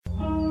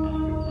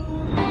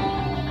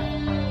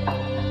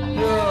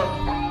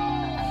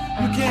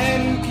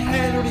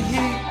handle the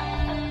heat.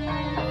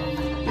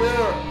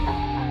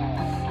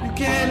 Yeah. You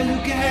can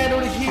handle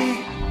the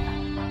heat.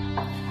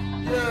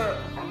 Yeah.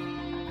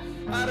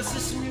 Out of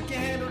system, you can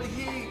handle the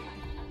heat.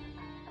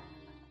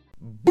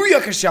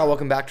 Booyaka!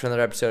 Welcome back to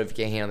another episode of You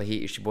Can't Handle the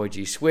Heat. It's your boy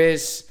G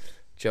Swizz,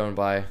 joined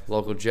by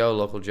Local Joe.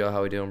 Local Joe,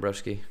 how we doing,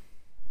 broski?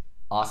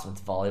 Awesome.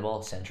 It's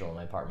volleyball central in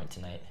my apartment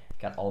tonight.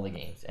 Got all the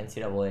games.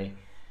 NCAA,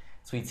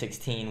 Sweet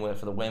 16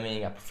 for the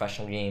women. Got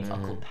professional games.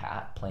 Uncle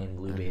Pat playing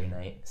Blue Bay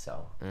tonight.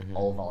 So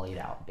all volleyed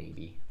out,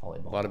 baby.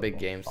 Volleyball. A lot of big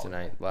games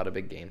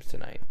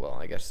tonight. Well,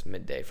 I guess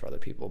midday for other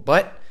people.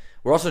 But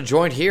we're also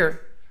joined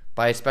here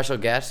by a special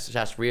guest,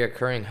 just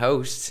reoccurring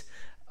host,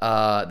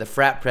 the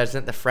frat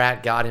president, the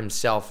frat god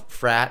himself,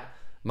 Frat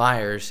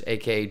Myers,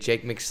 a.k.a.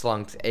 Jake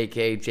McSlunk,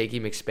 a.k.a.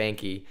 Jakey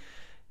McSpanky.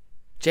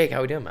 Jake,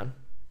 how we doing, man?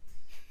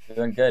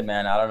 Doing good,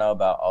 man. I don't know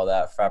about all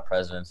that frat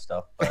president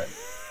stuff, but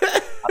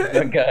I'm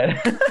doing good.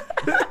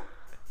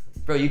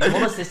 Bro, you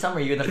told us this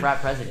summer you're the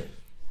frat president.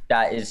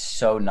 That is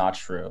so not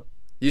true.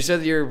 You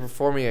said you were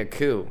performing a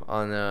coup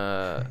on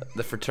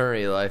the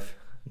fraternity life.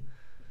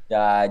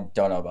 I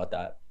don't know about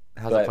that.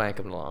 How's the plan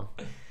coming along?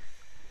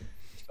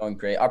 It's going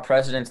great. Our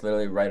president's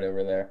literally right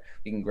over there.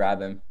 We can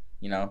grab him,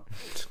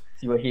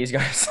 see what he's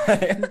got to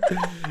say.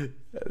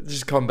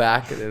 Just come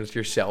back and then it's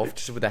yourself,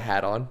 just with a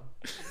hat on.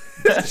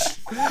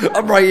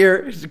 I'm right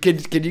here.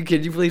 Can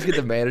you please get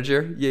the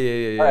manager?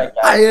 Yeah. All right,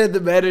 I am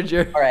the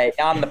manager. All right,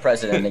 now I'm the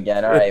president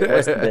again. All right,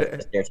 what's the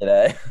business here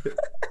today?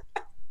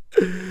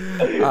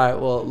 All right,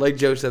 well, like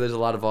Joe said, there's a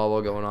lot of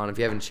volleyball going on. If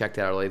you haven't checked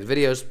out our latest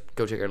videos,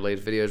 go check out our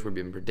latest videos. We've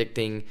been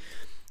predicting.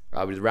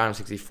 We did the round of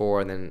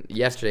 64, and then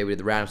yesterday we did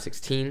the round of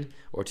 16,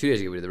 or 2 days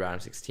ago we did the round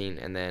of 16,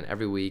 and then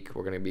every week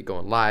we're going to be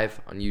going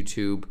live on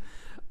YouTube,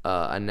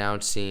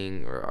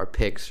 announcing our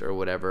picks or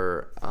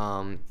whatever.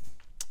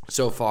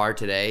 So far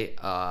today,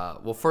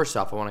 well, first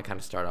off, I want to kind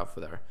of start off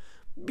with our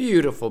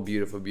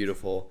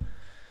beautiful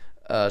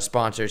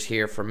sponsors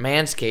here for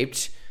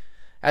Manscaped.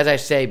 As I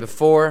say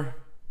before,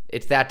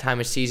 it's that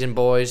time of season,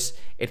 boys.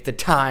 It's the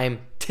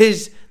time.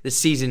 'Tis the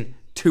season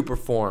to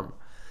perform.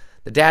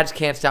 The dads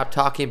can't stop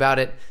talking about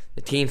it.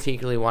 The teens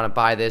secretly want to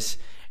buy this,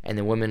 and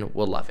the women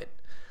will love it.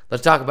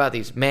 Let's talk about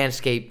these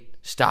Manscaped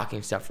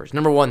stocking stuffers.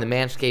 Number 1, the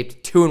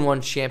Manscaped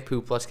 2-in-1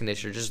 shampoo plus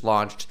conditioner just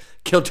launched.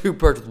 Kill 2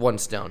 birds with 1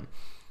 stone.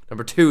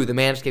 Number 2, the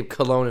Manscaped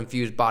Cologne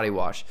Infused Body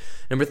Wash.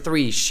 Number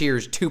 3,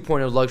 Shears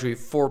 2.0 Luxury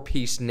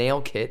 4-piece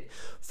Nail Kit.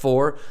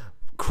 4,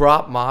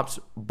 Crop Mops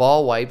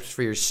Ball Wipes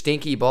for your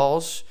stinky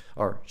balls,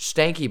 or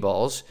stanky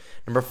balls.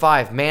 Number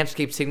 5,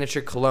 Manscaped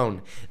Signature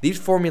Cologne. These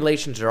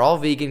formulations are all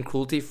vegan,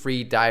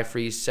 cruelty-free,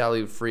 dye-free,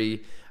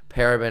 salute-free,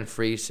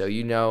 paraben-free, so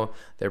you know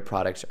their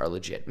products are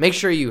legit. Make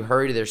sure you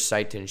hurry to their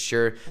site to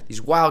ensure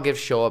these wild gifts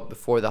show up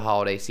before the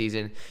holiday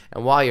season.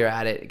 And while you're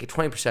at it, get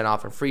 20%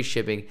 off and free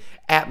shipping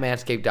at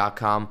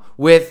manscaped.com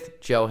with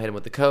Joe. Hit him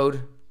with the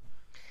code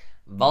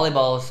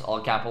Volleyballs,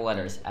 all capital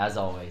letters, as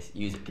always.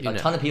 Use it. A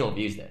ton of people have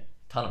used it.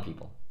 Ton of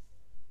people.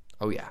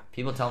 Oh, yeah.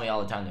 People tell me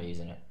all the time they're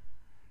using it.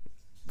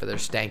 For their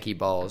stanky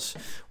balls.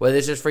 Whether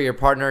this is for your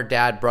partner,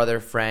 dad, brother,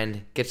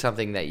 friend, get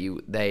something that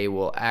they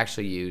will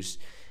actually use,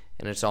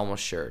 and it's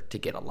almost sure to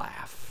get a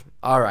laugh.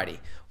 Alrighty.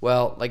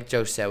 Well, like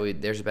Joe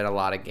said, there's been a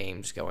lot of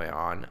games going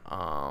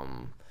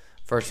on.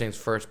 First things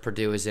first,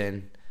 Purdue is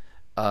in.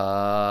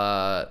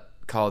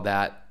 Called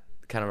that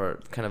kind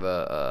of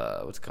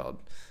a what's it called?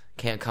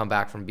 Can't come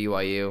back from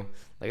BYU.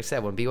 Like I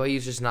said, when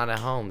BYU's just not at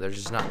home, they're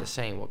just not the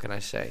same. What can I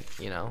say?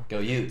 Go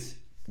Utes.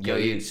 Go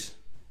Utes.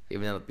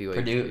 Even though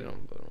BYU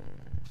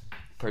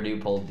Purdue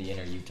pulled the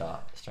inner Utah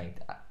strength,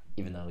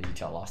 even though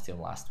Utah lost to them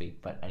last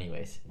week. But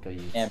anyways, go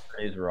Utes. And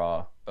Purdue's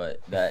raw,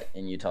 but that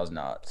in Utah's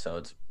not, so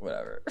it's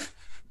whatever.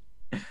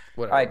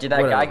 All right, did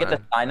that guy get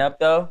the sign up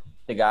though?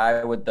 The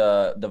guy with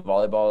the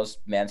volleyballs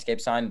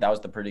Manscaped sign? That was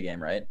the Purdue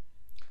game, right?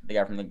 The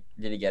guy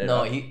did he get it?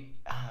 No, up? it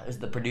was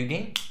the Purdue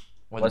game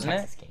or Wasn't the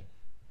Texas game.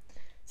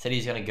 Said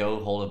he's gonna go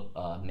hold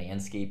a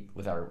Manscaped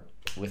with our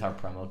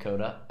promo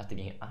code up at the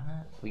game.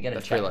 We gotta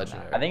That's check pretty on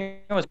legendary. that. I think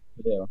it was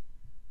Purdue.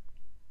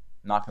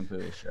 Not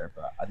completely sure,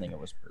 but I think it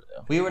was Purdue.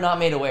 We were not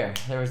made aware.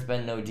 There has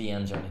been no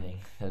DMs or anything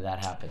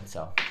that happened,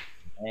 so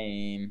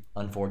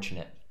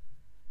unfortunate.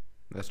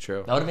 That's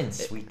true. That would have been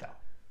sweet though.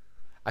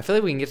 I feel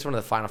like we can get someone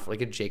to the Final Four,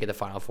 like a Jake at the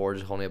Final Four,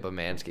 just holding up a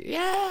Manscaped.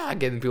 Yeah,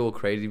 getting people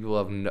crazy.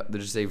 People they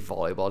just say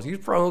volleyballs. Use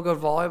promo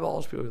code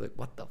volleyballs. People are like,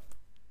 what the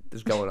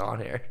is going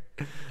on here?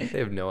 They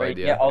have no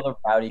idea. Yeah, all the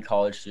rowdy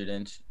college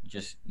students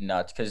just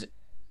nuts. Because,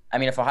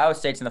 if Ohio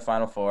State's in the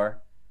Final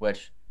Four,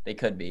 which they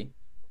could be,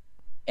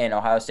 and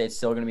Ohio State's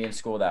still going to be in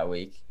school that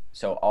week,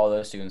 so all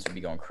those students would be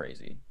going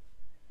crazy.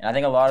 And I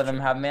think a lot of them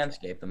have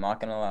Manscaped. I'm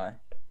not going to lie.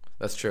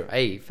 That's true.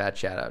 Hey, fat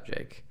shout out,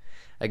 Jake.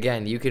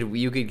 Again, you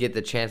could get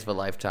the chance of a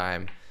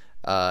lifetime.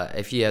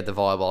 If you have the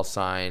volleyball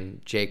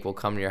sign, Jake will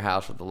come to your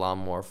house with the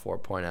Lawnmower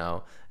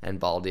 4.0 and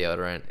ball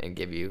deodorant and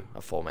give you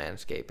a full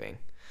manscaping.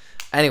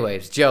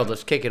 Anyways, Joe,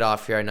 let's kick it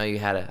off here. I know you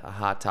had a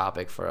hot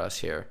topic for us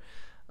here.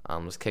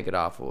 Let's kick it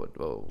off. What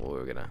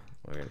we're gonna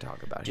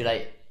talk about. Dude,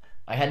 I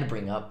had to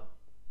bring up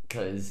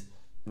because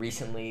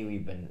recently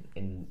we've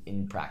been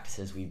in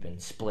practices. We've been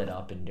split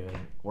up and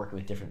working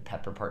with different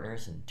pepper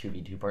partners and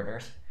 2v2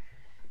 partners.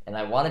 And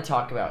I want to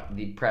talk about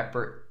the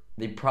proper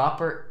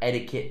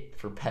etiquette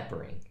for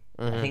peppering.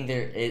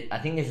 Mm-hmm. I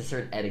think there's a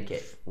certain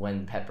etiquette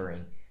when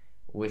peppering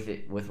with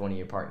one of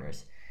your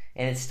partners,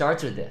 and it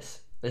starts with this.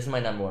 This is my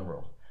number one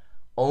rule: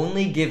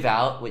 only give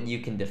out what you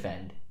can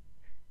defend.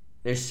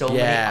 There's so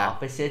many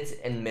opposites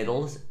and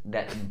middles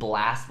that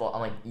blast ball. I'm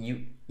like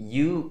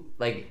you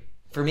like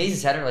for me as a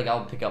setter, like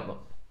I'll pick up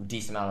a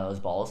decent amount of those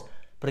balls,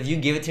 but if you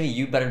give it to me,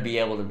 you better be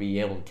able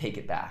to take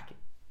it back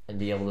and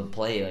be able to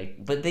play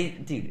like. But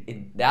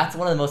that's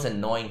one of the most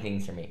annoying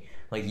things for me.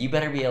 Like you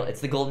better be able.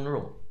 It's the golden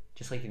rule.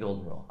 Just like the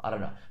golden rule. I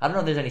don't know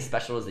if there's any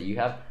special rules that you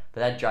have,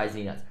 but that drives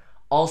me nuts.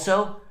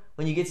 Also,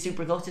 when you get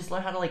super close, just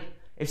learn how to like,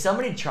 if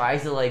somebody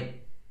tries to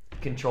like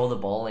control the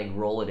ball, like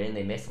roll it in,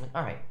 they miss, I'm like,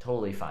 all right,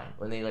 totally fine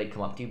when they like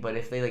come up to you. But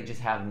if they like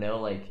just have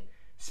no like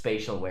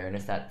spatial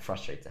awareness, that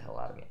frustrates the hell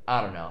out of me.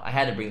 I don't know. I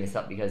had to bring this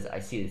up because I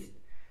see this.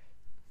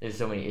 There's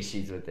so many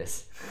issues with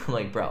this. I'm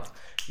like, bro,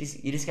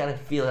 you just gotta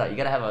feel it out. You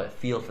gotta have a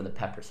feel for the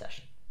pepper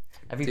session.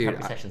 Every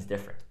pepper session's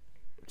different.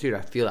 Dude,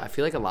 I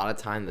feel like a lot of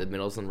time the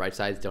middles and right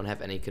sides don't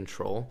have any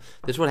control.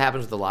 This is what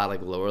happens with a lot of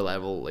like lower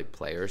level like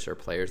players or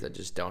players that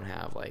just don't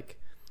have like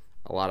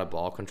a lot of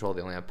ball control.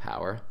 They only have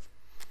power.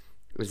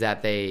 Is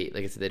that they,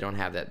 like I said, they don't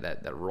have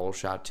that roll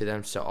shot to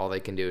them. So all they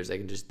can do is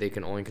they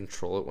can only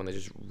control it when they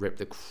just rip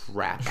the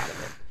crap out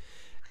of it.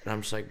 And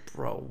I'm just like,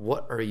 bro,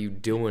 what are you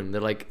doing?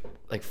 They're like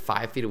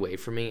 5 feet away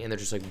from me and they're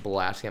just like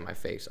blasting at my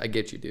face. I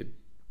get you, dude.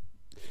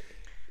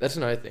 That's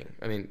another thing.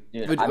 I mean,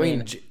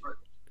 dude,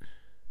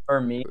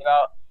 for me,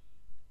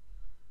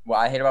 what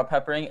I hate about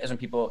peppering is when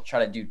people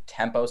try to do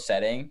tempo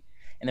setting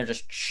and they're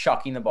just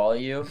chucking the ball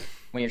at you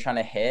when you're trying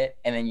to hit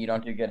and then you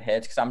don't do good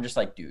hits. Because I'm just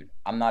like, dude,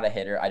 I'm not a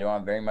hitter. I don't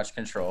have very much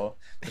control.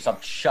 So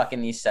stop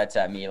chucking these sets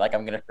at me like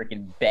I'm going to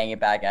freaking bang it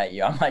back at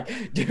you. I'm like,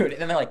 dude.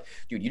 And then they're like,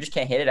 dude, you just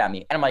can't hit it at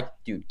me. And I'm like,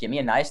 dude, give me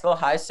a nice little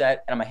high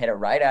set and I'm going to hit it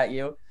right at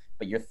you.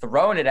 But you're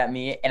throwing it at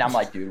me. And I'm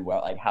like, dude,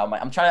 well, like, how am I?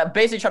 I'm trying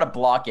to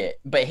block it,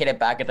 but hit it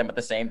back at them at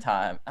the same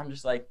time. I'm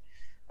just like,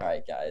 all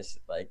right, guys,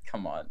 like,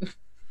 come on.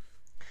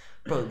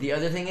 Bro, the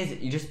other thing is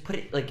you just put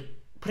it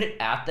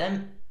at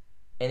them,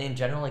 and in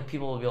general, like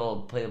people will be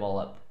able to play the ball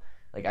up.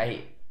 Like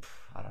I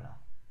don't know.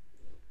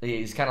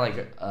 It's kind of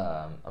like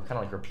I'm kind of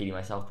like repeating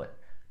myself, but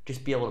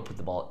just be able to put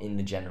the ball in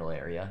the general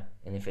area,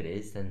 and if it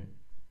is, then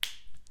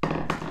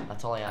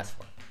that's all I ask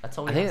for. That's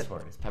all we ask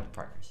for is pepper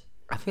partners.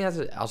 I think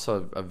that's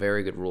also a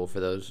very good rule for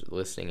those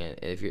listening.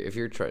 If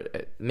you're trying,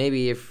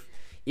 maybe even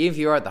if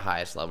you are at the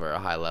highest level or a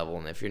high level,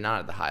 and if you're not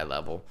at the high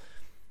level.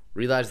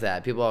 Realize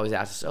that people always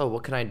ask us,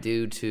 what can I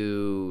do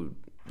to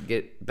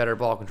get better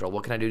ball control?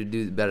 What can I do to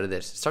do better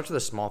this? It starts with the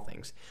small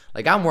things.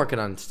 Like I'm working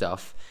on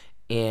stuff,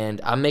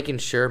 and I'm making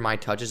sure my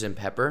touches in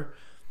pepper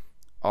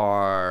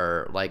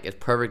are like as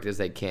perfect as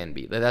they can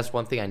be. That's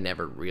one thing I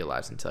never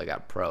realized until I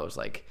got pros.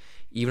 Like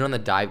even on the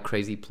dive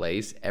crazy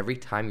plays, every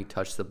time you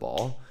touch the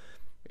ball,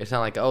 it's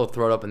not like, throw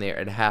it up in the air.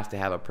 It has to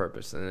have a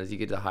purpose. And as you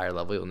get to a higher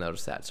level, you'll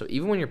notice that. So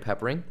even when you're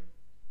peppering,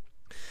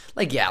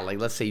 like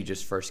let's say you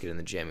just first get in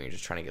the gym and you're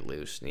just trying to get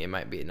loose, and it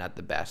might be not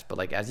the best, but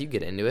like as you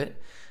get into it,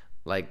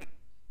 like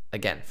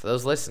again, for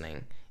those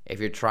listening, if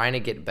you're trying to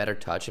get better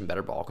touch and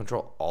better ball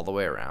control all the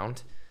way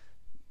around,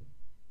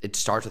 it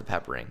starts with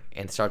peppering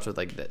and starts with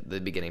like the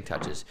beginning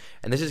touches.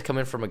 And this is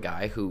coming from a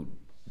guy who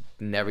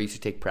never used to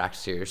take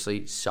practice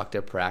seriously, sucked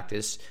at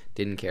practice,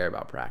 didn't care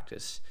about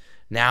practice.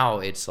 Now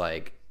it's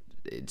like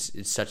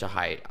it's such a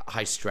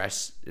high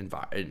stress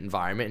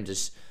environment and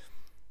just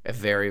a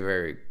very,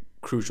 very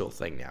crucial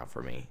thing now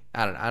for me.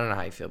 I don't know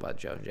how you feel about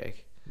Joe and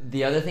Jake.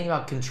 The other thing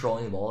about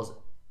controlling the ball is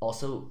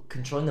also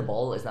controlling the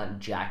ball is not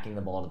jacking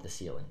the ball to the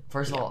ceiling.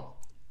 First of all,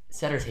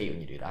 setters hate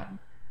when you do that.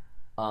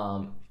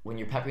 When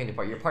you're peppering the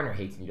part, your partner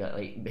hates when you do that.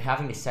 Like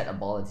having to set a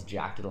ball that's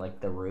jacked to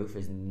like the roof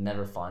is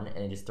never fun, and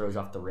it just throws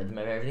off the rhythm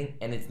of everything.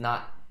 And it's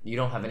not, you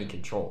don't have any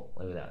control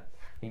over that.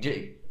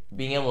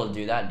 Being able to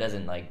do that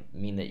doesn't like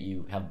mean that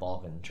you have ball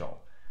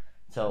control.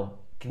 So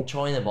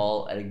controlling the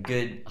ball at a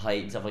good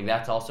height and stuff like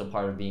that's also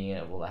part of being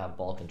able to have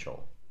ball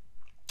control.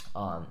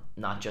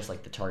 Not just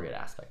like the target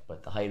aspect,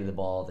 but the height of the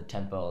ball, the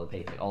tempo, the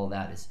pace, like all of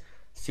that is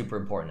super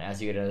important.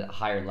 As you get at a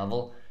higher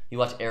level, you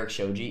watch Eric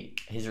Shoji,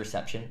 his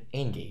reception,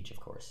 and Gage, of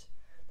course.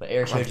 But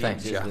Eric Shoji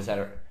does this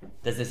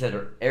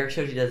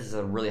at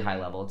a really high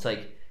level. It's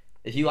like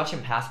if you watch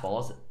him pass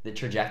balls, the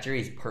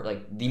trajectory is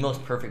like the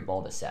most perfect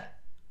ball to set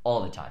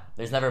all the time.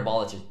 There's never a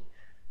ball that's just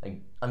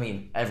like, I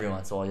mean, every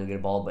once in a while you'll get a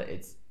ball, but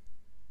it's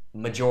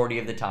majority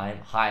of the time,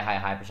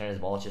 high percentage of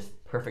the ball. It's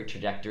just perfect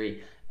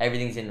trajectory.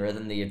 Everything's in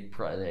rhythm.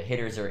 The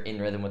hitters are in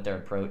rhythm with their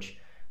approach.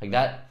 Like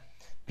that,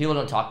 people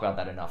don't talk about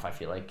that enough, I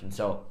feel like. And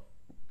so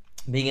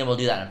being able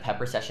to do that in a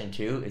pepper session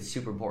too is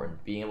super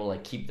important. Being able to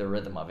like keep the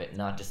rhythm of it,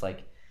 not just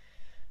like,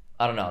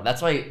 I don't know.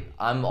 That's why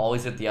I'm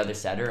always with the other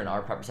setter, and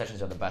our pepper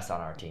sessions are the best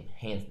on our team.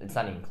 Hands, it's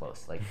not even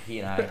close. Like he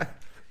and I,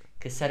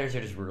 because setters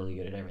are just really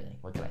good at everything.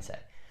 What can I say?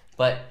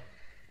 But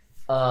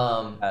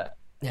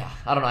Yeah,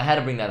 I don't know. I had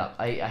to bring that up.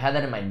 I had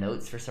that in my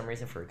notes for some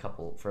reason for a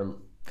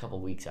couple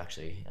weeks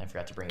actually. I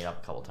forgot to bring it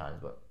up a couple times,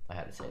 but I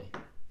had to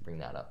bring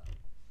that up.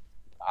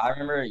 I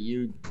remember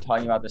you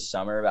talking about this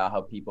summer about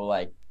how people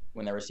like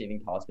when they're receiving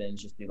tall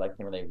spins just do like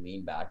thing where they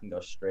lean back and go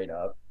straight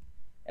up,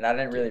 and I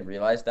didn't really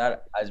realize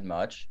that as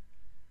much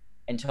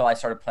until I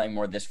started playing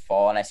more this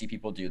fall, and I see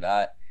people do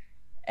that,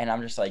 and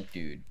I'm just like,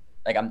 dude,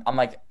 like I'm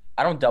like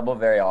I don't double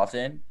very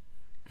often,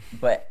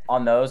 but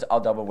on those I'll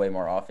double way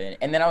more often.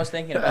 And then I was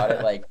thinking about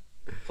it like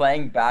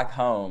playing back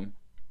home,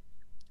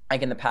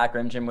 like in the Pac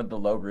Rim gym with the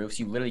low roofs,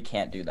 you literally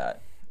can't do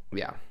that.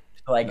 Yeah.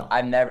 So, like No. I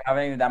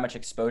haven't even that much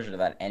exposure to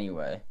that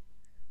anyway.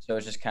 So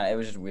it was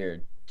just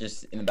weird.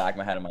 Just in the back of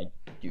my head, I'm like,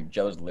 dude,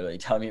 Joe's literally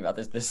telling me about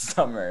this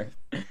summer.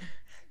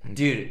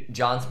 Dude,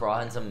 John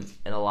Sprahan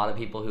and a lot of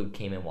people who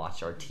came and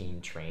watched our team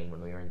train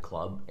when we were in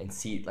club and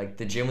see like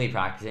the gym we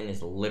practice in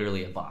is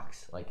literally a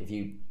box. Like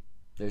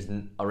there's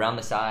around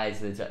the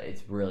sides,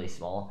 it's really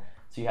small.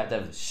 So you have to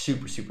have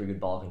super, super good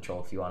ball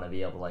control if you want to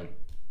be able to like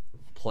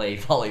play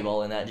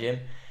volleyball in that gym.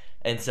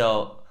 And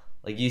so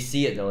like you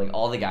see it though, like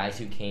all the guys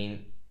who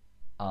came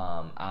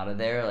out of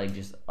there like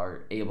just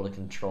are able to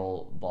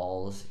control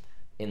balls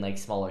in like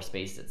smaller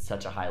space at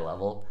such a high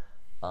level.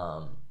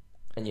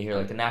 And you hear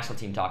like the national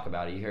team talk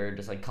about it. You hear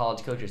just like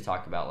college coaches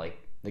talk about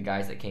like the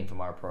guys that came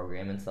from our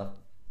program and stuff.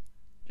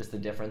 Just the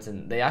difference,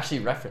 and they actually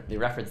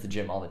reference the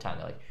gym all the time.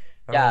 They're like,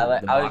 Yeah, remember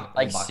like, the I was box-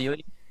 like the box-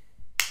 Sealy.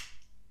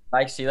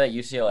 Mike Sealy at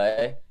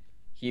UCLA,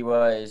 he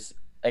was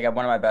like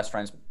one of my best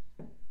friends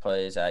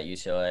plays at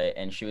UCLA,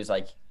 and she was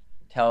like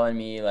telling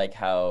me like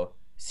how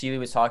Sealy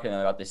was talking to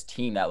them about this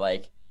team that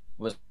like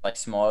was like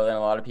smaller than a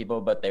lot of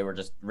people, but they were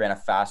just ran a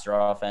faster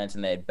offense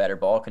and they had better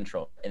ball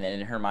control. And then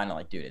in her mind, I'm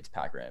like, dude, it's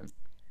Pac Rim.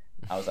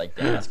 I was like,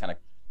 damn, that's kind of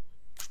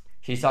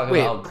He's talking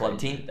Wait, about club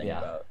crazy to team. think Yeah,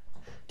 about.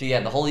 dude. Yeah,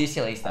 the whole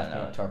UCLA staff I came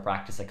know. out to our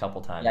practice a couple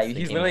times. Yeah, They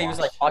he's came literally and he was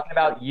like watched. talking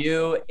about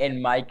you and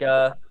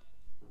Micah.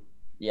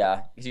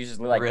 Yeah, he was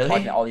just like Really?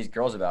 talking to all these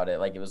girls about it,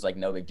 like it was like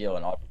no big deal,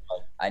 and all,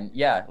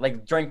 yeah,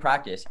 like during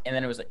practice, and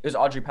then it was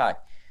Audrey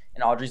Pack,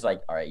 and Audrey's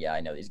like, all right, yeah,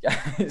 I know these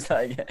guys,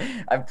 like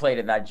I've played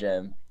in that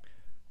gym.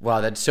 Wow,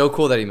 that's so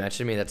cool that he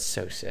mentioned me. That's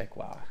so sick.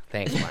 Wow.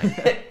 Thanks,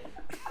 Mike.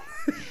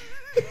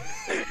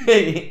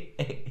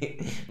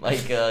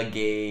 Like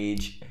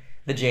Gage,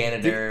 the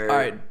janitor. All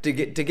right, to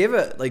give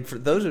a like for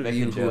those of Nick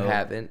you and who Joe.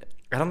 haven't,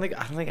 I don't think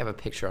I have a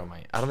picture on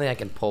my. I don't think I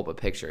can pull up a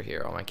picture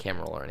here on my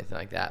camera roll or anything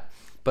like that.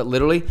 But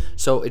literally,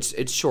 so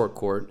it's short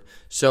court.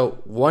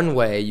 So one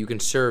way you can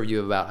serve, you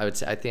have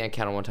about I think I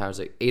counted one time, it was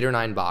like 8 or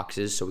 9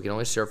 boxes. So we can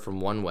only serve from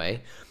one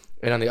way,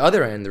 and on the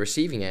other end, the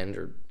receiving end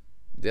or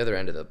the other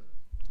end of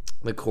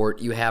the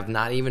court, you have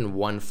not even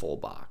one full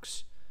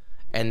box.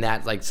 And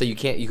that like so you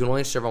can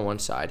only serve on one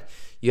side.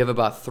 You have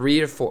about 3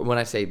 to 4. When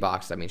I say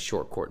box, I mean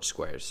short court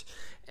squares,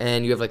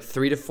 and you have like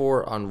 3 to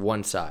 4 on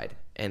one side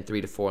and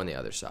 3 to 4 on the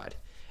other side,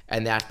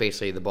 and that's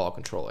basically the ball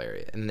control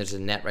area. And there's a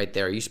net right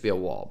there. It used to be a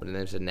wall, but then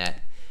there's a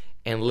net,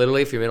 and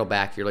literally if you're middle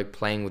back, you're like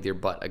playing with your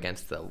butt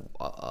against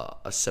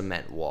a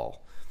cement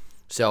wall.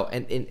 So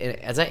and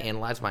as I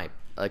analyze my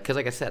because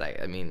like I said,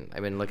 I mean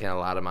I've been looking at a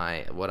lot of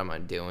my what am I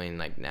doing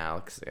like now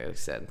because like I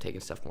said I'm taking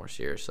stuff more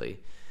seriously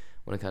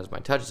when it comes to my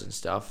touches and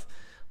stuff.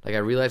 Like I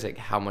realized like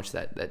how much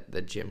that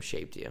the gym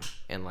shaped you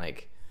and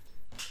like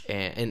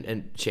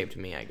and shaped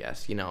me, I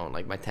guess. You know,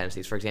 like my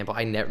tendencies. For example,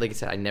 I never like I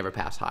said I never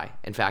pass high.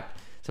 In fact,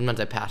 sometimes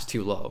I pass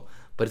too low,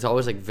 but it's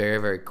always like very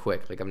very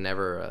quick. Like I'm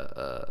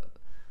never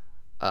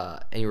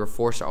and you were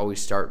forced to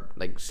always start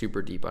like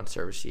super deep on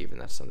serve receive, and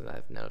that's something that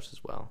I've noticed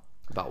as well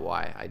about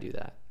why I do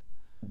that.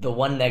 The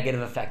one negative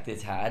effect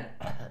it's had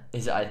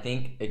is I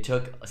think it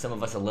took some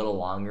of us a little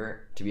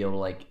longer to be able to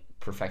like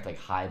perfect like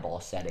high ball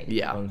setting.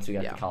 Yeah, Once we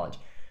got yeah. to college,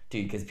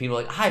 dude, because people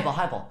are like high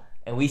ball,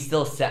 and we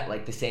still set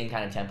like the same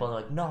kind of tempo. And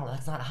they're like, no,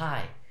 that's not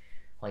high.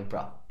 I'm like,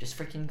 bro, just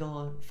freaking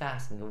go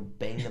fast and go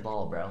bang the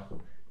ball, bro.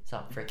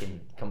 Stop freaking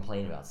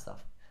complaining about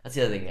stuff. That's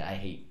the other thing that I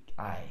hate.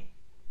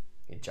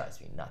 It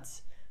drives me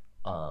nuts.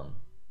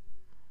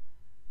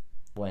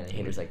 When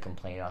hitters like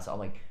complain about stuff, I'm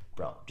like,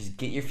 bro, just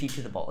get your feet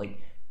to the ball. Like,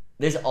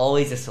 there's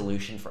always a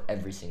solution for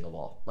every single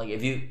ball. Like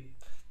if you,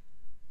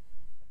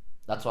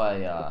 that's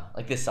why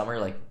like this summer,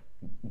 like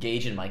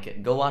Gage and Micah,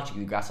 go watch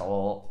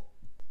Gasol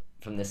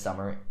from this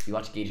summer. You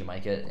watch Gage and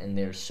Micah, and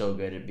they're so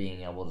good at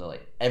being able to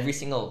like every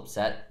single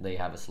set they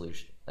have a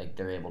solution. Like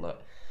they're able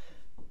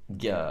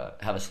to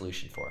have a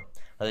solution for.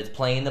 Whether it's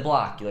playing the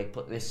block, you like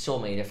there's so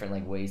many different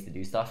like ways to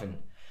do stuff, and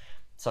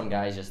some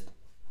guys just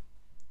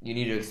you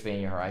need to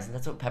expand your horizon.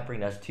 That's what peppering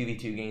does.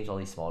 2v2 games, all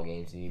these small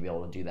games, you need to be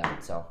able to do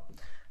that. So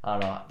I don't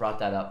know. I brought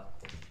that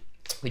up.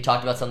 We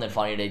talked about something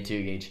funny today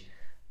too, Gage.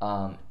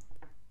 I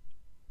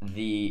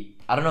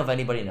don't know if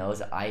anybody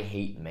knows. I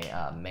hate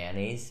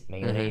mayonnaise,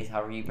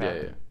 however you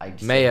pronounce it. I just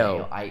say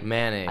Mayo, mayo.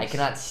 mayonnaise. I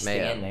cannot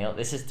stand mayo.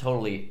 This is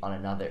totally on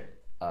another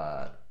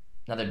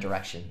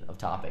direction of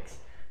topics,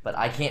 but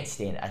I can't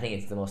stand it. I think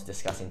it's the most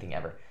disgusting thing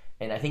ever.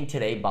 And I think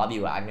today Bobby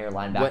Wagner,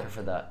 linebacker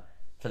for the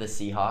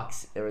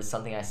Seahawks, there was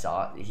something I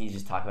saw. He's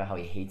just talking about how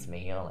he hates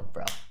mayo. I'm like,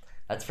 bro,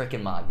 that's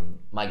freaking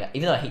my guy.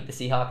 Even though I hate the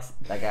Seahawks,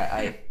 like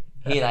I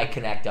He and I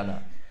connect on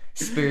a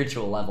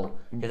spiritual level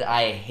because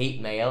I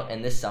hate mayo.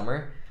 And this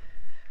summer,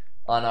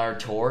 on our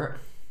tour,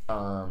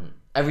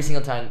 every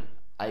single time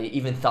I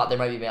even thought there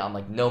might be mayo, I'm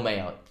like, no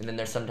mayo. And then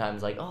there's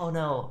sometimes like, oh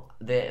no,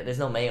 there's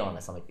no mayo on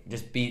this. I'm like,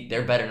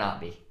 there better not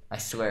be. I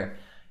swear.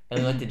 And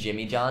we went to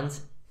Jimmy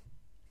John's.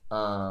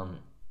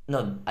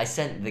 No, I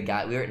sent the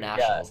guy. We were at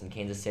Nationals in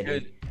Kansas City.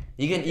 Dude,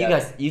 You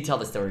guys, you tell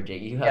the story,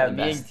 Jake. You have the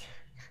best.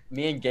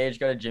 Me and Gage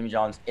go to Jimmy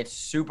John's. It's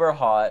super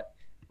hot.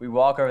 We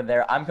walk over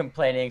there. I'm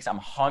complaining because I'm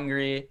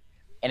hungry,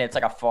 and it's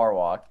like a far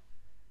walk.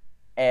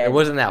 And It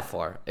wasn't that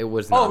far. It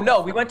was not. oh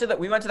no, we went to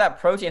that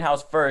protein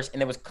house first,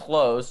 and it was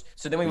closed.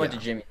 So then we went to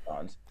Jimmy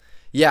John's.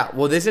 Yeah,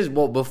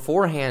 well,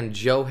 beforehand,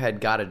 Joe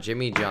had got a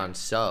Jimmy John's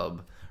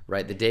sub,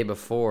 right, the day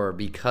before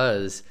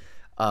because,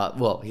 he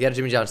got a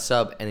Jimmy John's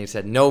sub, and he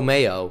said no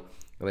mayo,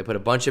 and they put a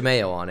bunch of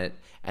mayo on it.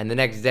 And the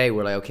next day,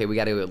 we're like, okay, we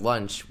got to go at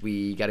lunch.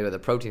 We got to go to the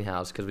protein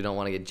house because we don't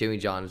want to get Jimmy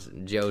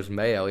Joe's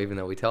mayo, even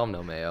though we tell him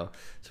no mayo.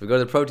 So we go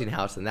to the protein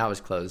house, and that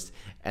was closed.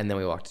 And then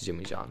we walked to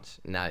Jimmy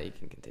John's. Now you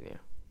can continue.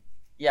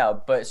 Yeah,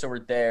 but so we're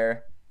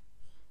there,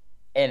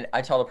 and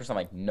I tell the person, I'm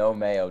like, no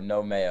mayo,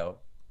 no mayo.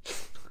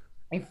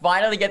 We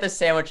finally get the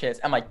sandwiches.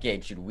 I'm like,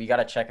 Gage, dude, we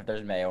gotta check if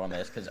there's mayo on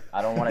this because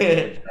I don't want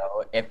to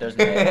know if there's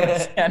mayo on the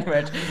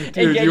sandwich. And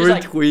Dude, Gage you is were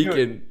like, tweaking.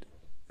 Dude.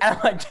 And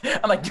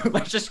I'm like, dude,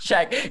 let's just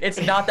check. It's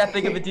not that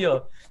big of a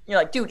deal. You're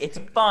like, dude, it's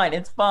fine,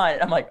 it's fine.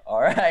 I'm like, all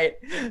right.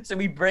 So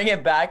we bring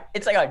it back.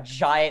 It's like a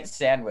giant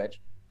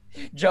sandwich.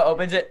 Joe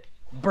opens it.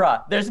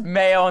 Bruh, there's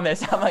mayo on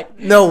this. I'm like,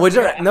 No, was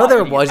there? No,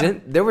 there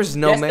wasn't. There was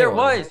no yes, mayo. there on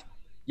was. it.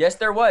 Yes,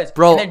 there was.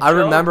 Bro, And then I Joe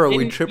remember we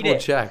didn't eat triple it.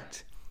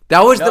 checked.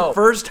 That was the No.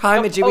 first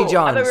time at Jimmy Oh, I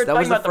John's. thought we were That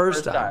was talking the about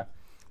first time.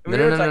 We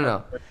No, were no, talking no,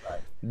 about no. the first time.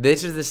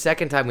 This is the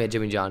second time we had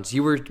Jimmy John's.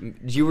 You were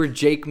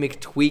Jake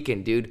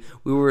McTweakin, dude.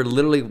 We were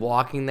literally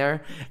walking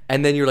there,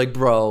 and then you're like,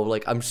 bro,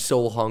 like I'm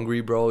so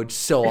hungry, bro. It's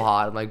so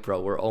hot. I'm like, bro,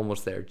 we're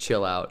almost there.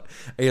 Chill out.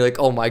 And you're like,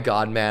 oh my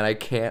god, man, I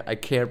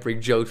can't bring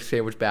Joe's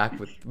sandwich back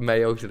with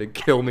mayo to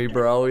kill me,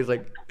 bro. He's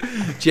like,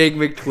 Jake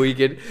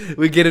McTweakin.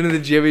 We get into the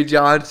Jimmy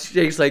John's.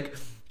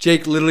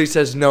 Jake literally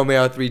says no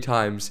mayo 3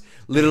 times.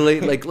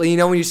 Literally, like, you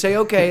know, when you say,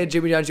 okay, at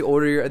Jimmy John's, you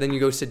order your, and then you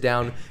go sit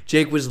down.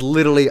 Jake was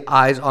literally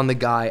eyes on the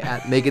guy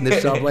at making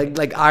this up,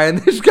 like eyeing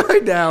this guy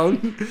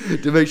down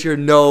to make sure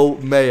no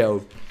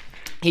mayo.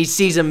 He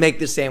sees him make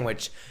the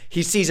sandwich.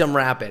 He sees him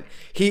wrap it.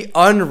 He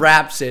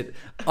unwraps it,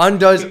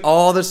 undoes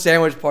all the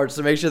sandwich parts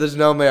to make sure there's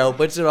no mayo,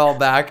 puts it all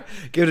back,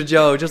 give it to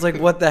Joe. Just like,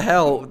 what the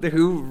hell?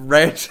 Who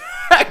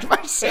ransacked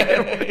my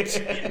sandwich?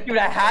 Dude,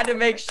 I had to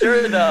make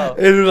sure though.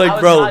 It was like, I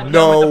bro, not done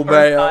no with the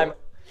first mayo. time.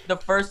 The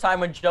first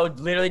time when Joe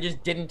literally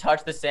just didn't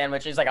touch the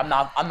sandwich, he's like, I'm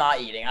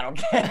not eating. I don't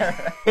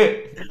care.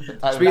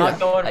 I'm not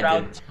going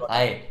round two.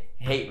 I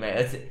hate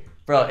mayo,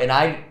 bro, and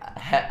I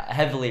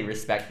heavily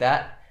respect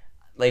that.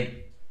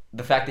 Like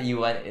the fact that you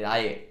went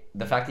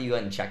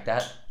and checked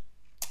that.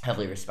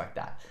 Heavily respect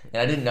that.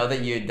 And I didn't know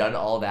that you had done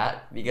all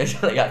that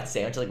because I got the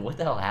sandwich. Like, what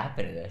the hell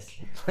happened to this?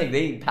 Like,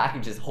 they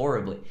packaged this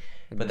horribly.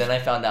 But then I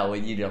found out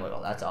what you did. I'm like,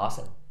 oh, that's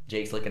awesome.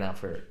 Jake's looking out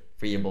for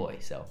your boy.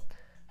 So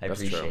I That's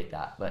appreciate true.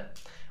 that.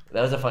 But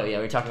that was a funny. Yeah,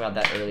 we were talking about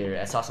that earlier.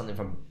 I saw something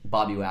from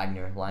Bobby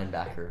Wagner,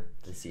 linebacker,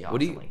 to Seahawks. What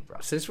do you, I'm like, bro.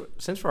 since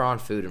we're on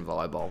food and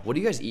volleyball, what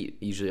do you guys eat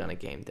usually on a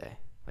game day?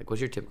 Like,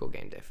 what's your typical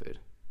game day food?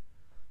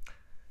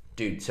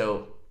 Dude,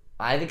 so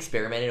I've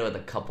experimented with a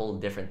couple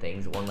different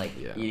things. One, like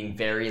eating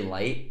very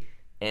light,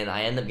 and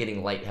I end up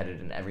getting lightheaded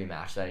in every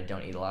match that I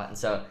don't eat a lot. And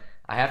so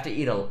I have to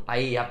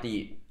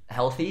eat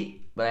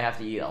healthy, but I have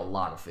to eat a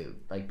lot of food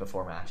like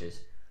before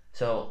matches.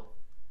 So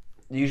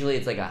usually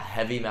it's like a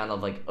heavy amount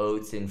of like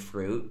oats and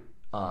fruit,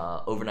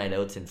 overnight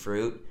oats and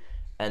fruit,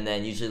 and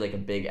then usually like a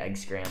big egg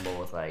scramble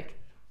with like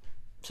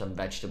some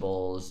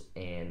vegetables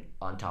and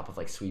on top of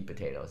like sweet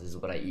potatoes. This is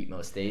what I eat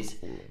most days.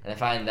 And I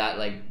find that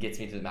like gets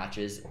me through the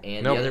matches.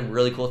 And the other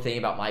really cool thing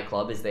about my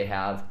club is they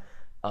have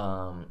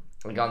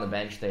like on the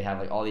bench they have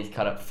like all these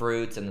cut up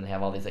fruits, and then they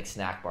have all these like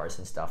snack bars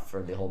and stuff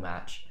for the whole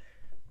match.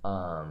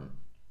 And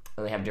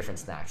they have different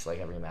snacks like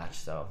every match,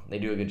 so they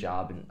do a good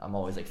job, and I'm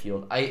always like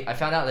fueled. I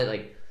found out that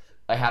like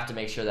I have to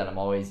make sure that I'm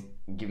always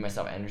giving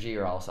myself energy,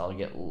 or else I'll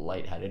get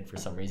lightheaded for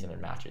some reason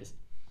in matches.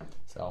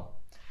 So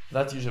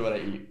that's usually what I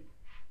eat.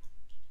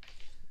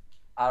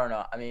 I don't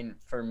know. I mean,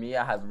 for me,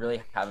 I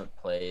haven't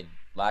played.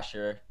 Last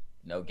year,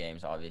 no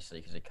games, obviously,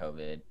 because of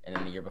COVID. And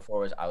then the year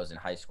before I was in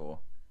high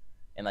school.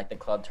 And, like, the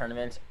club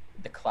tournaments,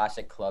 the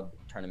classic club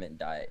tournament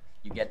diet.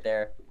 You get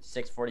there,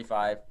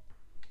 6:45,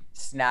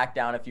 snack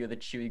down a few of the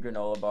chewy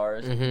granola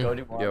bars, go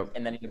do one,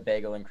 and then eat a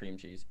bagel and cream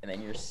cheese. And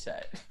then you're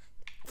set.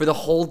 For the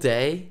whole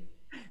day?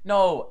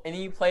 No, and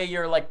then you play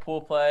your, like,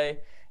 pool play,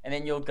 and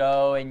then you'll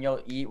go and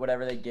you'll eat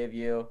whatever they give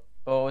you.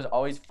 But what was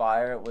always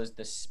fire was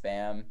the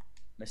Spam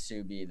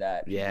Masubi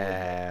that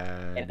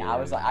and I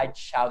was like, I'd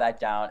chow that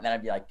down, and then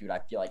I'd be like, dude, I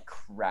feel like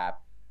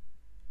crap.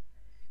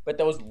 But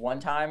there was one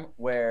time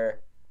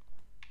where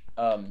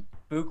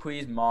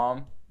Bukui's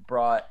mom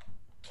brought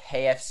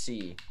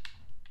KFC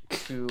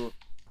to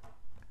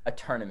a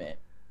tournament.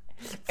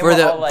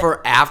 And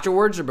for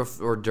afterwards or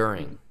before or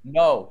during?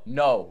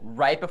 No,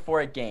 right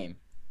before a game.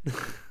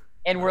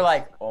 And we're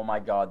like, oh my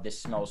god,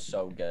 this smells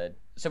so good.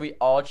 So we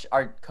all,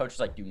 our coach was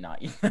like, do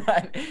not eat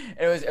that.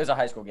 It was a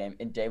high school game,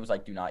 and Dave was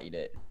like, do not eat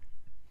it.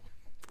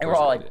 And we're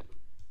all like,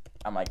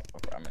 I'm like,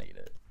 okay, I'm gonna eat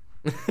it.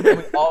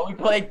 And we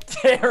played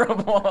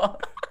terrible.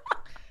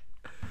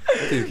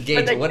 Dude, But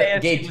the Gage, what?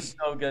 KFC Gage, was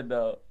so good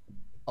though.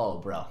 oh,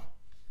 bro.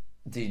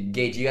 Dude,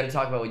 Gage, you got to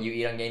talk about what you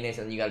eat on game days,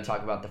 and you got to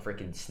talk about the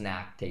freaking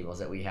snack tables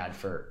that we had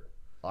for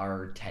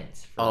our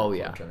tents. For Oh our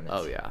yeah, tournaments.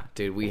 oh yeah,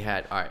 dude. We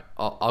had all right.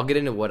 I'll get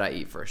into what I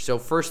eat first. So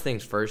first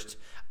things first,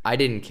 I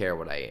didn't care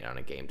what I ate on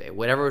a game day.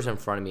 Whatever was in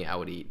front of me, I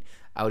would eat.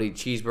 I would eat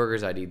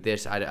cheeseburgers. I'd eat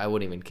this. I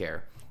wouldn't even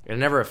care. It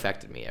never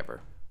affected me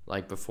ever.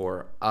 Like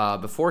before.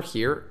 Before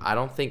here, I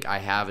don't think I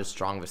have as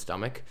strong of a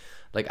stomach.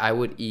 Like I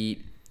would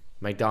eat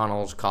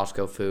McDonald's,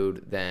 Costco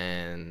food,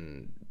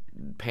 then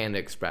Panda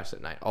Express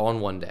at night, all in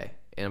one day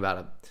in about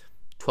a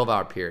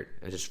 12-hour period,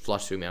 and just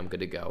flush through me. I'm good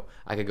to go.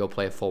 I could go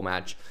play a full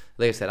match.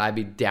 Like I said, I'd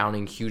be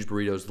downing huge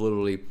burritos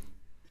literally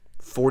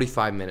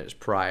 45 minutes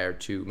prior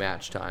to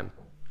match time,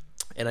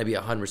 and I'd be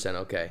 100%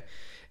 okay.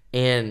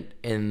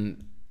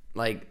 And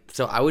like,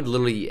 so I would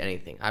literally eat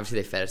anything.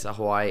 Obviously, they fed us at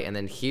Hawaii, and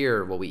then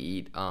here, what we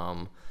eat,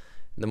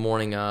 the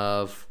morning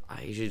of,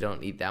 I usually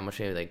don't eat that much,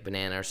 maybe like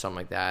banana or something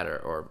like that,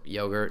 or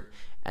yogurt,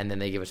 and then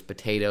they give us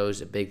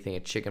potatoes, a big thing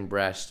of chicken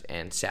breast,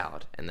 and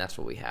salad, and that's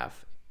what we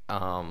have.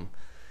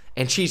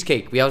 And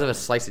cheesecake. We always have a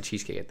slice of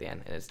cheesecake at the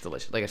end, and it's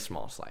delicious, like a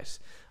small slice.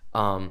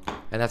 And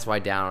that's why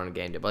down on a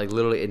game day. But like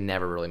literally, it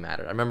never really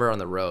mattered. I remember on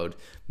the road,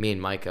 me and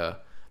Micah.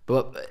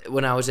 But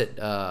when I was at,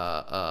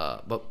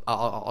 but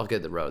I'll get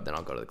to the road, then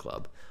I'll go to the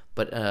club.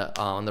 But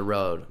on the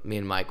road, me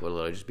and Mike would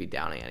literally just be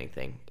downing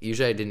anything.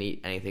 Usually, I didn't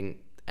eat anything,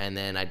 and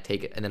then I'd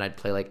take it, and then I'd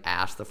play like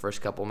ass the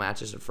first couple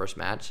matches, the first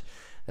match.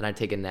 Then I'd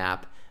take a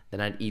nap. Then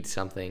I'd eat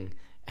something,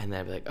 and then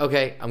I'd be like,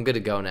 okay, I'm good to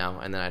go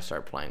now. And then I'd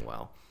start playing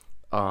well.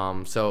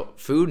 So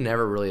food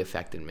never really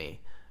affected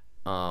me.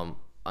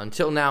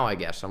 Until now, I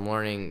guess. I'm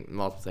learning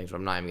multiple things, but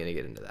I'm not even going to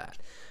get into that.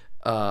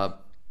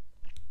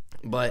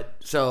 But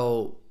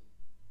so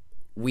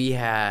we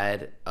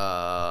had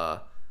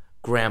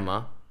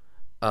grandma.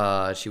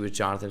 She was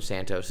Jonathan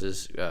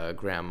Santos's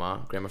grandma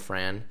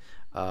Fran.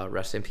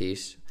 Rest in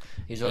peace.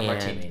 He's one of our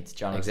teammates,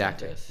 Jonathan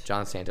Santos.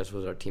 John Santos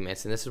was our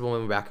teammates, and this is when we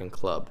were back in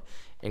club.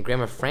 And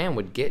Grandma Fran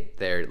would get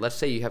there. Let's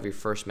say you have your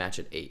first match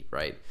at 8,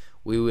 right?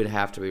 We would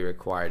have to be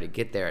required to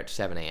get there at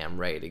 7 a.m.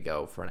 ready to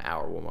go for an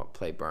hour warm-up,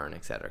 play burn,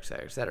 et cetera, et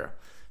cetera, et cetera.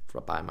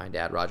 By my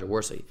dad, Roger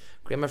Worsley.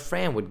 Grandma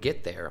Fran would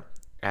get there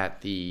at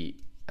the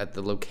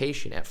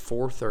location at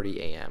 4:30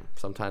 a.m.,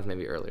 sometimes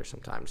maybe earlier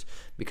sometimes,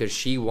 because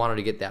she wanted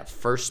to get that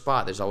first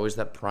spot. There's always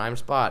that prime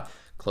spot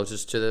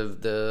closest to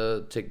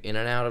the in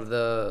and out of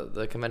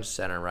the convention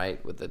center,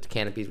 right? With the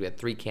canopies. We had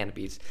 3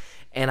 canopies.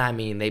 And I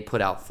mean, they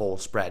put out full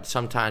spread.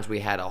 Sometimes we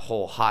had a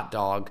whole hot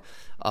dog,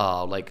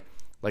 like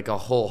a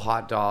whole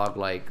hot dog,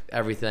 like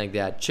everything like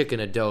that,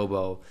 chicken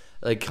adobo,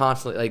 like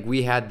constantly, like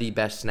we had the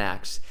best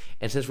snacks.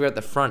 And since we were at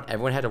the front,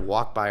 everyone had to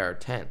walk by our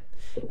tent.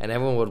 And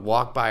everyone would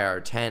walk by our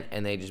tent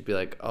and they'd just be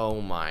like, oh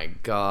my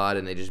God.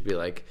 And they'd just be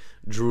like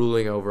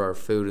drooling over our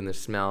food and the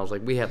smells.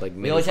 Like we had like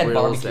We always had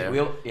grills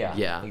barbecue. there.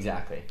 Yeah,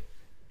 exactly.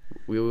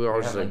 We were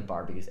always like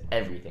barbecues,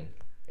 everything.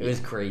 It was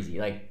crazy.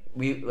 Like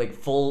we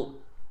full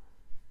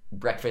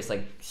breakfast,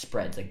 like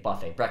spreads, like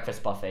buffet,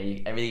 breakfast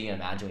buffet, everything you can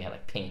imagine. We had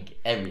like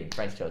everything,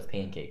 French toast,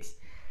 pancakes,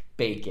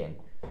 bacon,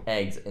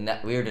 eggs, and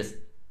that we were just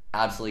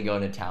absolutely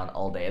going to town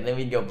all day. And then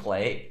we'd go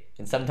play,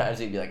 and sometimes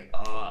we'd be like,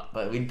 oh,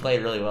 but we'd play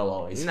really well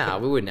always. Nah,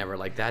 we would never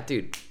like that,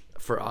 dude.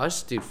 For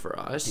us. Dude,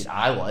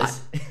 I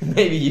was.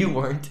 Maybe you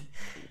weren't.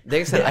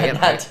 Like I said,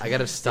 I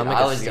got a stomach.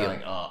 Dude, I was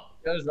going, I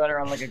was running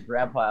around like a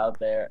grandpa out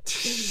there,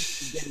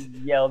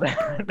 getting yelled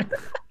at.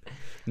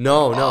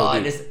 No, dude.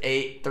 I just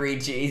ate 3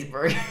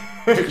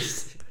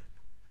 cheeseburgers.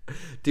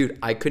 Dude,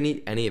 I couldn't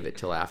eat any of it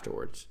till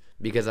afterwards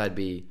because I'd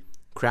be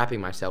crapping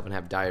myself and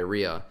have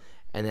diarrhea,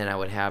 and then I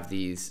would have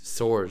these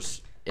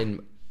sores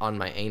on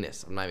my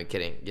anus. I'm not even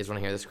kidding. You guys want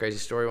to hear this crazy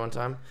story one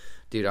time?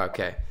 Dude,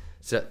 okay.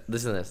 So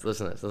listen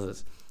to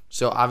this.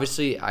 So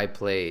obviously I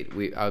played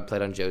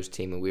on Joe's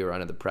team, and we were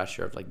under the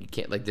pressure of like, you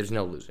can't, like, there's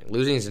no losing.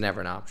 Losing is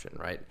never an option,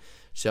 right?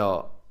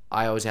 So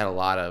I always had a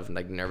lot of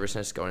like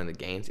nervousness going into the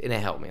games, and it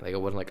helped me. Like,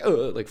 it wasn't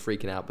like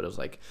freaking out, but it was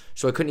like,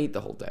 so I couldn't eat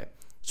the whole day.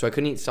 So I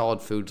couldn't eat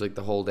solid foods like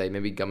the whole day,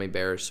 maybe gummy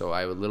bears. So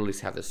I would literally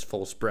have this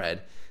full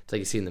spread. It's like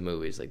you see in the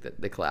movies, like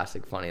the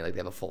classic funny, like they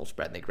have a full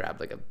spread and they grab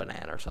like a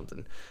banana or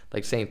something.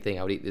 Like same thing,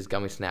 I would eat these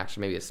gummy snacks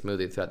or maybe a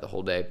smoothie throughout the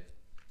whole day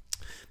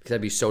because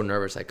I'd be so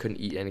nervous I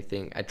couldn't eat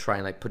anything. I'd try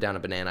and like put down a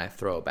banana, I'd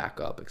throw it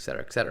back up,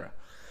 etc., etc.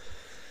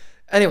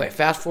 Anyway,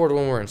 fast forward to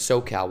when we were in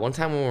SoCal. One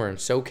time when we were in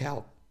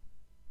SoCal,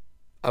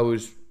 I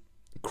was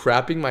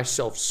crapping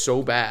myself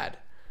so bad.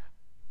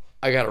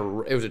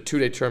 It was a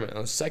 2-day tournament.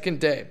 On the second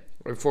day,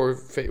 right before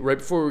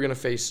we were gonna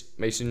face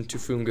Mason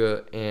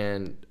Tufunga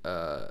and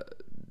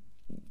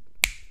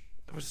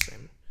what's his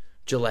name?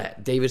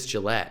 Davis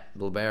Gillette,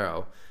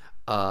 libero.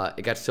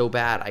 It got so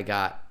bad I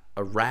got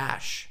a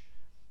rash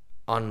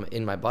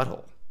in my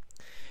butthole.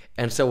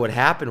 And so what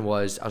happened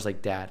was I was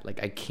like, Dad,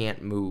 like I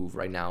can't move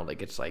right now.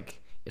 Like it's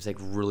It's like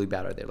really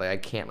bad right there.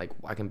 Like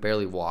I can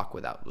barely walk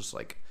without just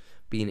like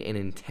being in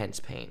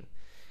intense pain.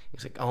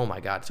 It's like, oh my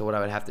God. So what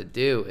I would have to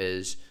do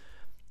is,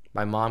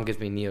 my mom gives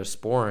me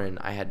Neosporin.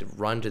 I had to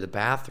run to the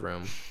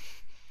bathroom.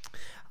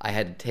 I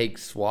had to take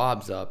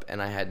swabs up,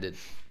 and I had to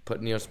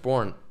put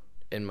Neosporin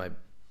in my,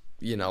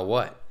 you know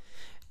what.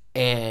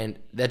 And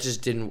that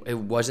just it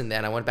wasn't that.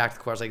 And I went back to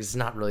the court. I was like, it's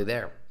not really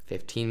there.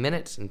 15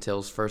 minutes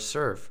until first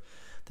serve.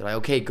 They're like,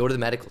 okay, go to the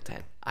medical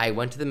tent. I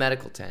went to the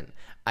medical tent.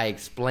 I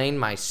explained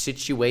my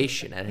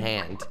situation at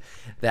hand,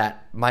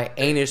 that my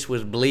anus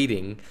was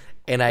bleeding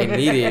and I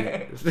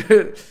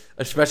needed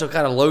a special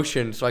kind of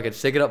lotion so I could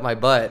stick it up my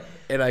butt,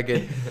 and I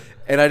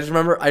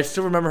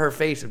still remember her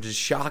face of just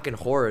shock and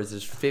horror as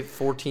this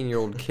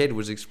 14-year-old kid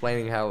was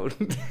explaining how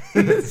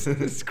this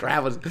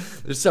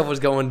stuff was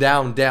going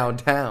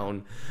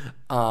downtown.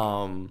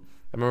 I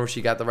remember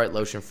she got the right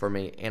lotion for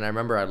me, and I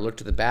remember I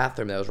looked at the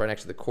bathroom that was right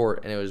next to the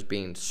court, and it was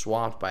being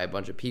swamped by a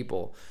bunch of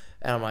people,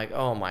 and I'm like,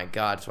 oh my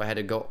God. So I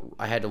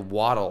had to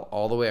waddle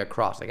all the way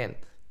across, again,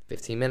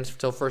 15 minutes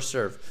till first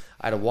serve.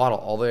 I had to waddle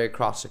all the way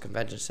across the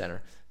convention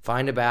center,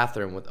 find a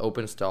bathroom with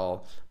open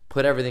stall,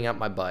 put everything up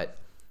my butt.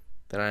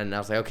 Then I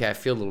was like, okay, I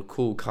feel a little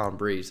cool, calm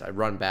breeze. I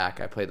run back.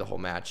 I played the whole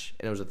match,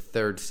 and it was a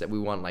third set. We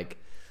won like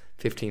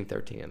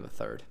 15-13 in the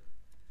third.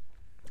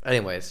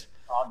 Anyways,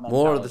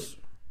 more of this.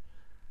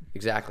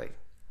 Exactly.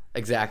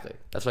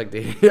 That's like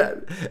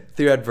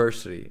through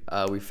adversity,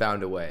 we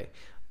found a way.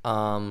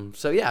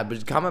 So yeah,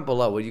 but comment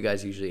below what you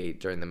guys usually eat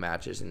during the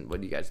matches, and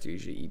what do you guys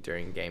usually eat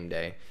during game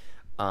day.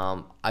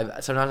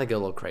 Sometimes I go a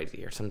little crazy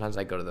here. Sometimes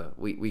I go to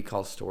we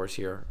call stores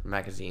here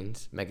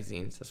magazines.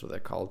 That's what they're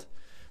called,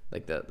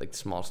 like the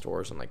small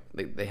stores, and like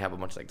they have a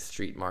bunch of like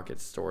street market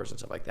stores and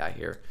stuff like that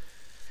here.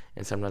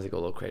 And sometimes I go a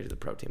little crazy to the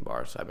protein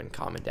bars. So I've been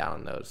calming down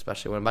on those,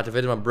 especially when I'm about to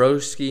visit my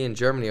broski in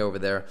Germany over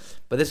there.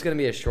 But this is gonna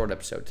be a short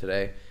episode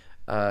today.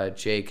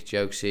 Jake,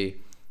 Jokesy,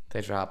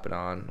 thanks for hopping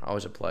on.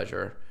 Always a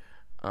pleasure.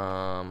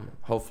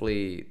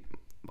 Hopefully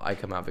I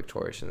come out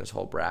victorious in this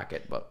whole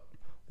bracket, but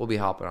we'll be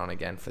hopping on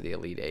again for the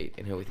Elite Eight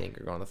and who we think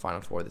are going to the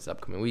Final Four this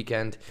upcoming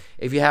weekend.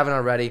 If you haven't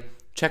already,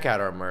 check out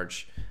our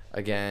merch.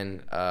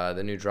 Again,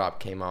 the new drop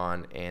came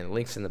on, and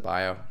links in the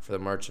bio for the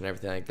merch and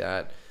everything like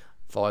that.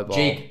 Volleyball.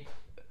 Jake,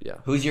 yeah.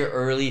 Who's your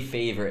early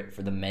favorite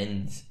for the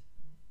men's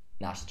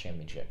national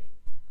championship?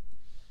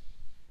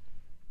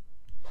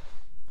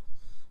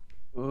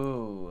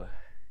 Ooh,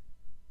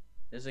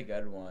 this is a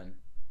good one.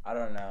 I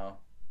don't know.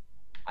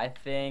 I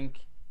think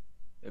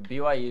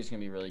BYU is gonna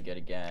be really good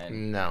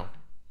again. No.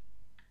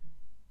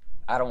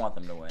 I don't want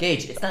them to win.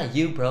 Gage, it's not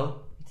you,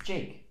 bro. It's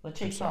Jake. Let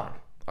Jake talk.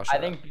 I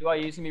think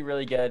BYU is gonna be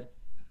really good.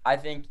 I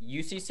think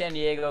UC San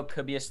Diego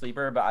could be a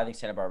sleeper, but I think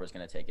Santa Barbara is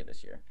gonna take it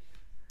this year.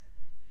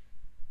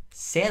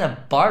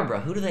 Santa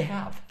Barbara. Who do they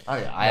have?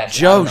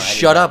 Joe,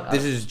 shut up.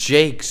 This is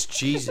Jake's.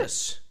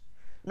 Jesus.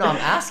 No, I'm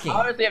asking. I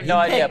honestly have no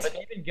idea, but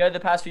they've been good the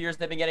past few years.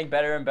 They've been getting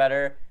better and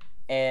better.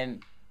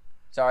 And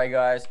sorry,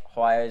 guys,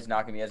 Hawaii is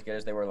not going to be as good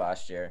as they were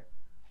last year.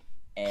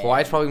 And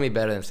Hawaii's probably going to be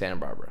better than Santa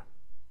Barbara.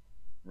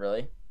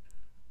 Really?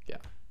 Yeah.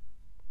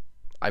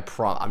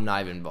 I'm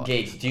not even involved.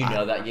 Gage, do you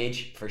know that,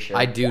 Gage? For sure.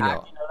 I do know.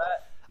 Actually know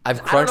that?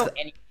 I've crunched.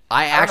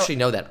 I actually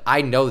know know that.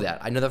 I know that.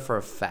 I know that for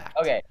a fact.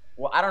 Okay.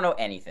 Well, I don't know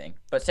anything.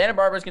 But Santa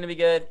Barbara is going to be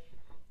good.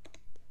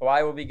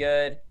 Hawaii will be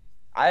good.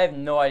 I have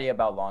no idea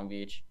about Long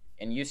Beach.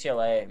 And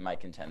UCLA might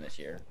contend this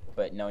year.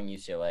 But knowing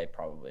UCLA,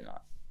 probably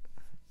not.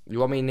 Do you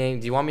want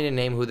me to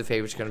name who the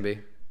favorite's going to be?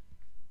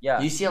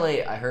 Yeah.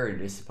 UCLA, I heard,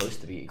 is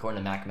supposed to be,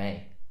 according to Mac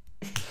May.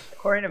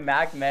 According to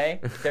Mac May,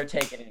 they're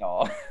taking it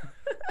all.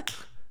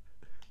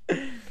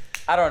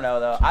 I don't know,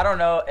 though. I don't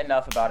know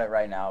enough about it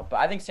right now. But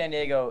I think San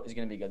Diego is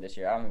going to be good this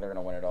year. I don't think they're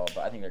going to win it all,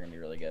 but I think they're going to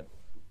be really good.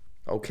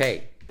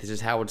 Okay. This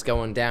is how it's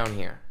going down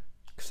here.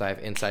 Because I have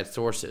inside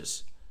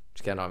sources.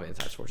 Just kidding, I don't have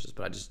inside sources,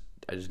 but I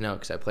just know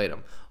because I played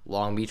them.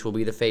 Long Beach will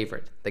be the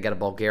favorite. They got a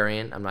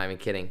Bulgarian. I'm not even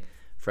kidding.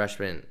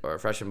 Freshman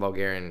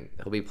Bulgarian.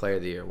 He'll be player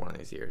of the year one of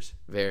these years.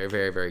 Very,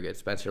 very, very good.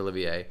 Spencer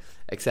Olivier,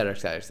 et cetera, et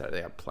cetera, et cetera.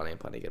 They have plenty of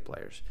good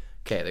players.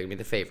 Okay, they're going to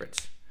be the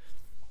favorites.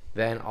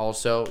 Then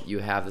also you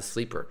have the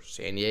sleeper,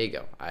 San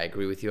Diego. I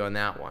agree with you on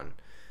that one.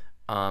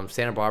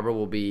 Santa Barbara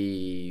will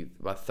be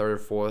about third or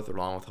fourth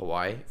along with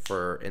Hawaii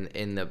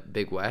in the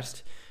Big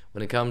West.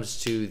 When it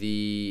comes to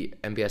the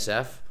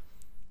MBSF,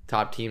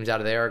 top teams out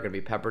of there are going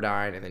to be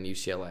Pepperdine and then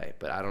UCLA.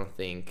 But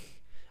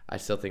I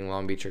still think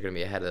Long Beach are going to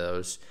be ahead of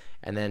those.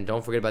 And then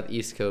don't forget about the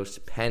East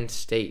Coast. Penn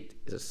State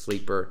is a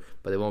sleeper,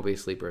 but they won't be a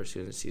sleeper as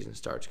soon as the season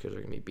starts because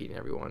they're going to be beating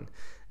everyone.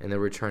 And they'll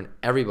return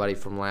everybody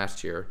from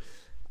last year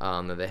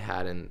that they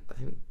had in, I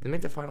think they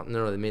made the final,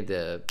 no, they made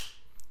the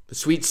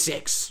Sweet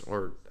Six,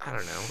 or I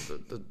don't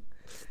know,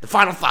 the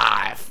Final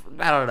Five.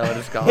 I don't know what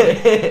it's called.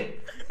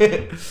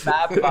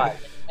 Fab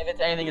Five. If it's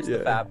anything, it's the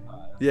Fab Five.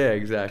 Yeah,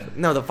 exactly.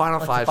 No, the Final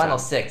Five. The Final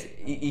Six.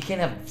 You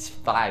can't have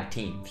 5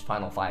 teams,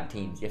 Final 5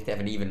 teams. You have to have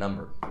an even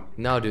number.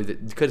 No,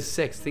 dude, because it's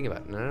 6. Think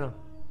about it. No.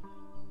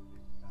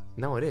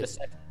 No, it is.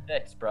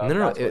 Six, bro.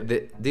 No.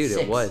 Dude, 6.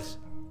 It was.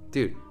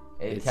 Dude.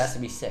 It has to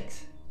be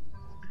 6.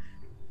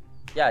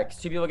 Yeah,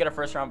 because 2 people get a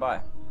first round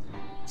bye.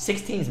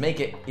 6 teams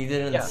make it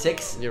either in Yeah.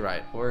 6 You're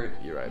right. or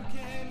You're right.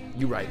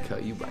 You right,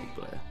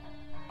 Blair.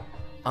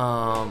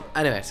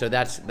 Anyway, so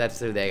that's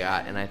who they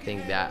got, and I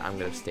think that I'm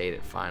gonna state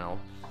it final.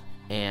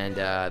 And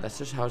that's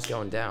just how it's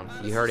going down.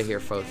 You heard it here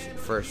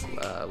first,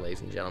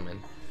 ladies and gentlemen.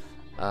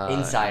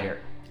 insider.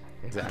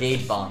 Exactly.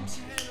 Gauge bombs.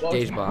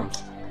 Gauge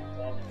bombs.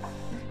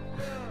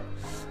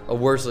 A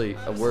Worsley.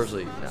 No,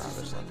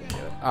 there's nothing to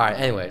it. All right.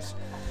 Anyways,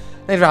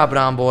 thanks for hopping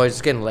on, boys.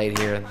 It's getting late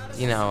here.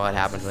 You know what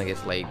happens when it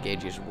gets late.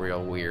 Gage is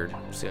real weird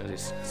as soon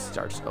as he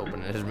starts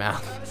opening his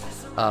mouth.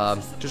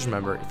 Just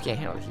remember, if you can't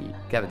handle the heat,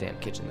 get out of the damn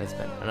kitchen. That's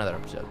been another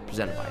episode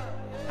presented by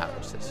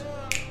Atlas.